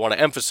saying they want to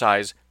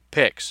emphasize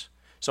picks.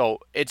 So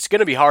it's going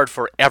to be hard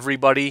for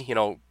everybody,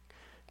 to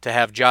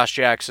have Josh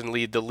Jackson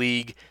lead the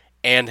league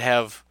and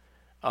have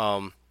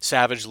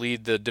Savage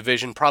lead the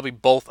division. Probably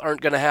both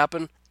aren't going to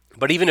happen.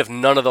 But even if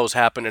none of those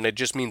happen, and it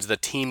just means the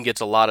team gets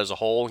a lot as a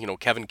whole,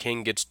 Kevin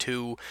King gets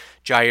 2,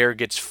 Jair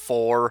gets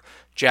 4,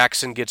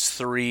 Jackson gets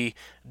 3,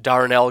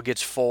 Darnell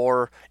gets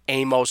 4,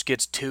 Amos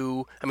gets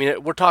 2. I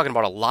mean, we're talking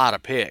about a lot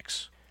of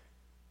picks.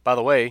 By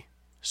the way,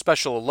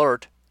 special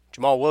alert,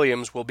 Jamal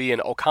Williams will be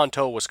in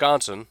Oconto,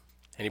 Wisconsin.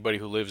 Anybody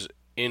who lives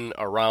in,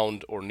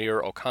 around, or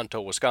near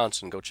Oconto,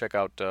 Wisconsin, go check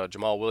out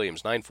Jamal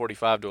Williams,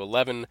 9:45 to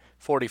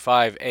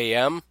 11:45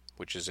 a.m.,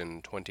 which is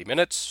in 20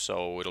 minutes,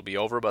 so it'll be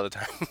over by the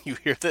time you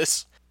hear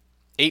this.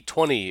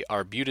 820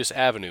 Arbutus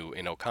Avenue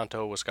in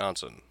Oconto,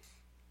 Wisconsin.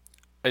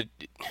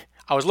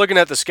 I was looking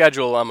at the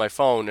schedule on my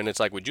phone, and it's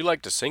like, would you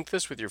like to sync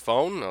this with your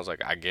phone? And I was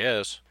like, I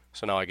guess.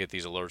 So now I get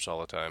these alerts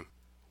all the time.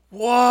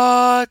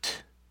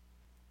 What?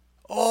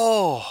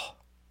 Oh.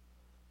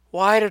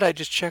 Why did I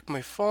just check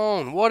my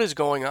phone? What is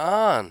going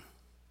on?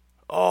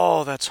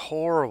 Oh, that's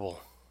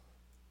horrible.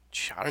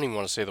 I don't even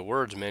want to say the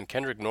words, man.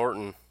 Kendrick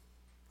Norton.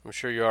 I'm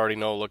sure you already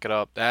know. Look it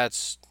up.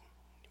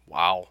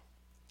 Wow.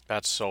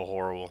 That's so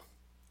horrible.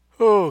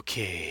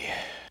 Okay.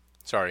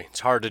 Sorry, it's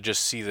hard to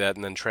just see that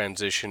and then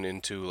transition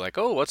into like,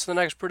 oh, what's the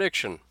next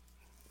prediction?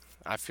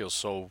 I feel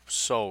so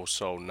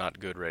not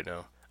good right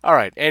now. All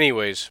right,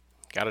 anyways,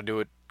 gotta do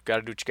it.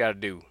 Gotta do what you gotta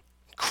do.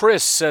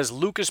 Chris says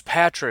Lucas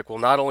Patrick will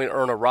not only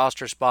earn a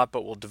roster spot,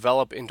 but will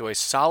develop into a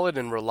solid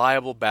and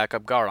reliable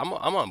backup guard. I'm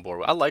on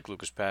board. I like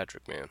Lucas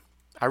Patrick, man.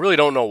 I really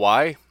don't know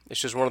why. It's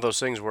just one of those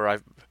things where I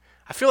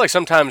feel like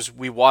sometimes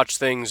we watch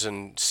things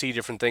and see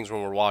different things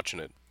when we're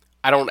watching it.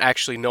 I don't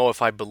actually know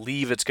if I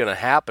believe it's going to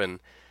happen.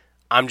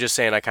 I'm just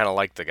saying I kind of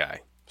like the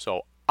guy.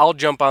 So I'll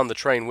jump on the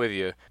train with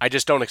you. I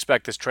just don't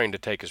expect this train to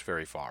take us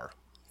very far,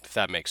 if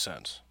that makes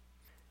sense.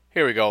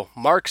 Here we go.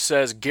 Mark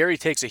says Gary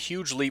takes a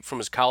huge leap from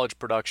his college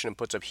production and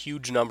puts up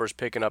huge numbers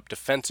picking up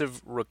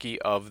Defensive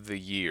Rookie of the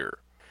Year.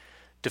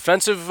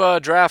 Defensive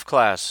draft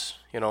class,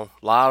 a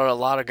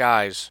lot of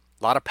guys,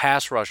 a lot of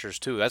pass rushers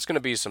too. That's going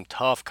to be some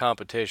tough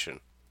competition.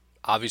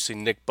 Obviously,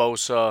 Nick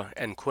Bosa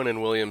and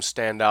Quinnen Williams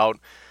stand out.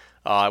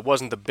 I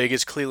wasn't the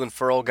biggest Clelin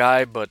Ferrell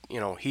guy, but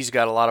he's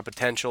got a lot of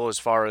potential as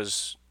far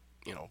as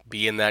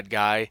being that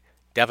guy.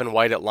 Devin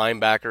White at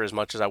linebacker, as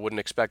much as I wouldn't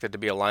expect it to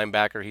be a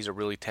linebacker, he's a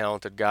really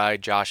talented guy.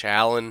 Josh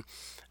Allen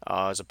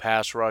is a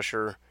pass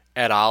rusher.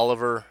 Ed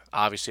Oliver,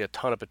 obviously a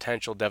ton of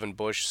potential. Devin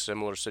Bush,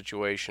 similar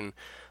situation.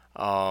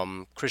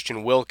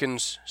 Christian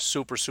Wilkins,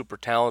 super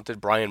talented.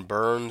 Brian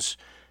Burns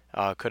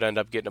could end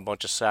up getting a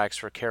bunch of sacks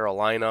for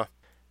Carolina.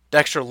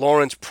 Dexter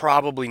Lawrence,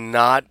 probably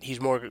not. He's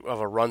more of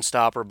a run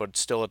stopper, but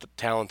still a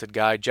talented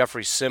guy.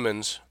 Jeffrey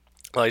Simmons,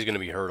 well, he's going to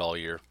be hurt all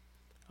year.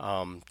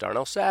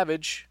 Darnell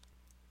Savage,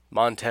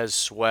 Montez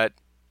Sweat,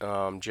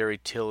 Jerry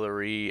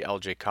Tillery,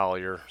 LJ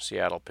Collier.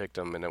 Seattle picked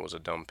him, and it was a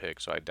dumb pick,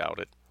 so I doubt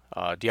it.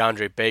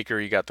 DeAndre Baker,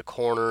 you got the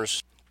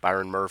corners,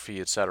 Byron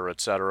Murphy, etc.,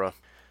 etc.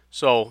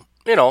 So,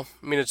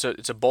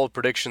 it's a bold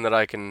prediction that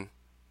I can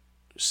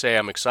say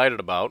I'm excited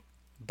about,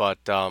 but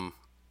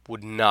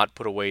would not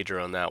put a wager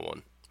on that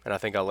one. And I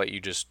think I'll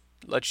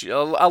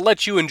I'll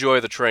let you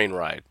enjoy the train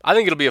ride. I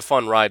think it'll be a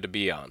fun ride to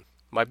be on.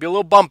 Might be a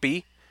little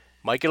bumpy,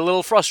 might get a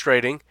little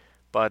frustrating,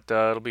 but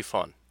it'll be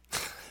fun.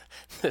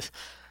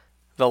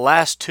 The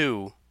last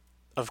two,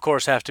 of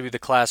course, have to be the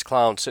class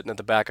clown sitting at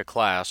the back of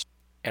class.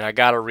 And I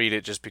got to read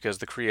it just because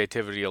the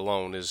creativity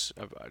alone is...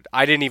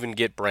 I didn't even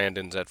get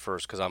Brandon's at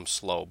first because I'm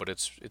slow, but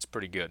it's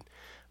pretty good.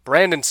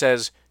 Brandon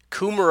says,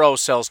 Kumaro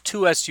sells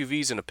 2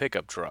 SUVs and a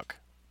pickup truck.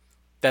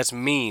 That's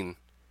mean,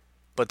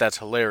 but that's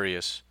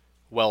hilarious.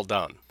 Well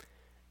done.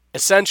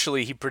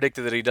 Essentially, he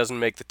predicted that he doesn't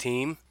make the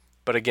team,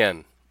 but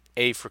again,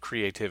 A for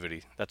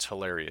creativity. That's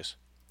hilarious.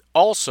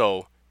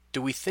 Also...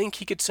 do we think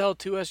he could sell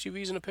 2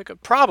 SUVs and a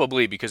pickup?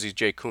 Probably, because he's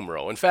Jay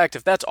Kumaro. In fact,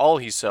 if that's all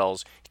he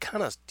sells,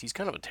 he's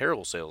kind of a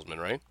terrible salesman,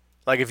 right?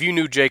 Like, if you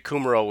knew Jay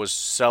Kumaro was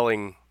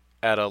selling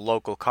at a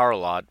local car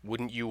lot,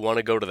 wouldn't you want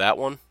to go to that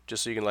one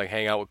just so you can,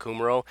 hang out with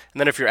Kumaro? And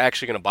then if you're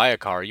actually going to buy a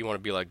car, you want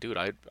to be like, dude,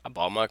 I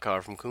bought my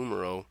car from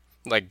Kumaro.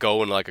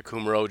 Go in, a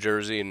Kumaro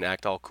jersey and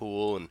act all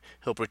cool, and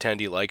he'll pretend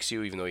he likes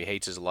you even though he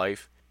hates his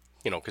life,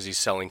 because he's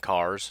selling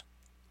cars.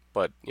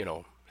 But,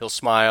 he'll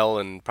smile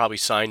and probably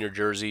sign your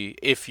jersey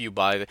if you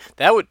buy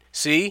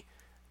see,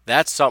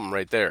 that's something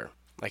right there.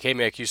 Hey,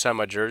 man, can you sign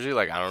my jersey?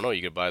 I don't know,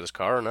 you could buy this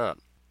car or not.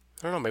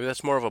 I don't know, maybe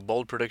that's more of a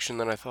bold prediction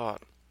than I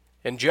thought.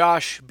 And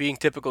Josh, being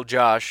typical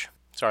Josh,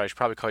 sorry, I should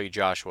probably call you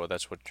Joshua,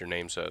 that's what your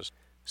name says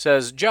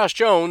Josh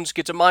Jones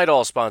gets a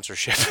Midol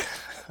sponsorship.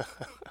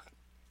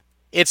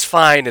 It's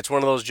fine. It's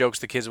one of those jokes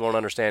the kids won't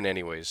understand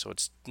anyways, so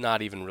it's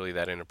not even really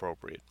that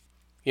inappropriate.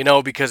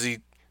 Because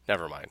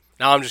never mind.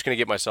 Now I'm just going to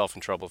get myself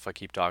in trouble if I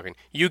keep talking.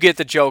 You get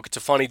the joke. It's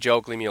a funny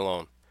joke. Leave me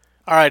alone.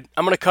 All right,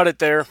 I'm going to cut it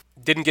there.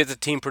 Didn't get the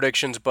team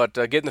predictions, but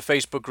get in the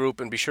Facebook group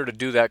and be sure to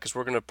do that because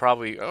we're going to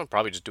probably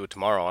just do it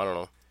tomorrow. I don't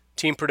know.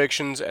 Team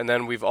predictions, and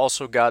then we've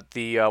also got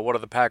the what are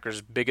the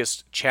Packers'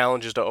 biggest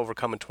challenges to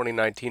overcome in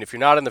 2019. If you're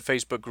not in the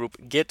Facebook group,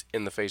 get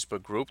in the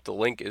Facebook group. The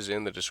link is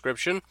in the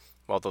description.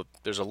 Well,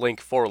 there's a link,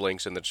 4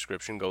 links in the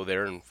description. Go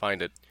there and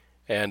find it.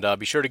 And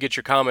be sure to get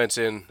your comments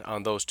in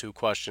on those 2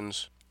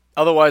 questions.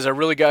 Otherwise,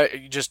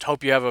 I just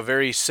hope you have a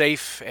very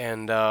safe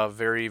and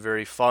very,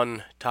 very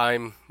fun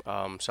time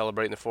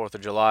celebrating the 4th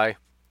of July.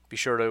 Be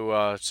sure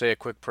to say a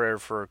quick prayer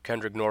for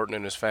Kendrick Norton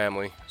and his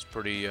family. It's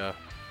pretty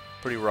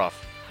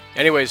rough.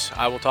 Anyways,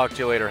 I will talk to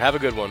you later. Have a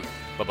good one.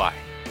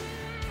 Bye-bye.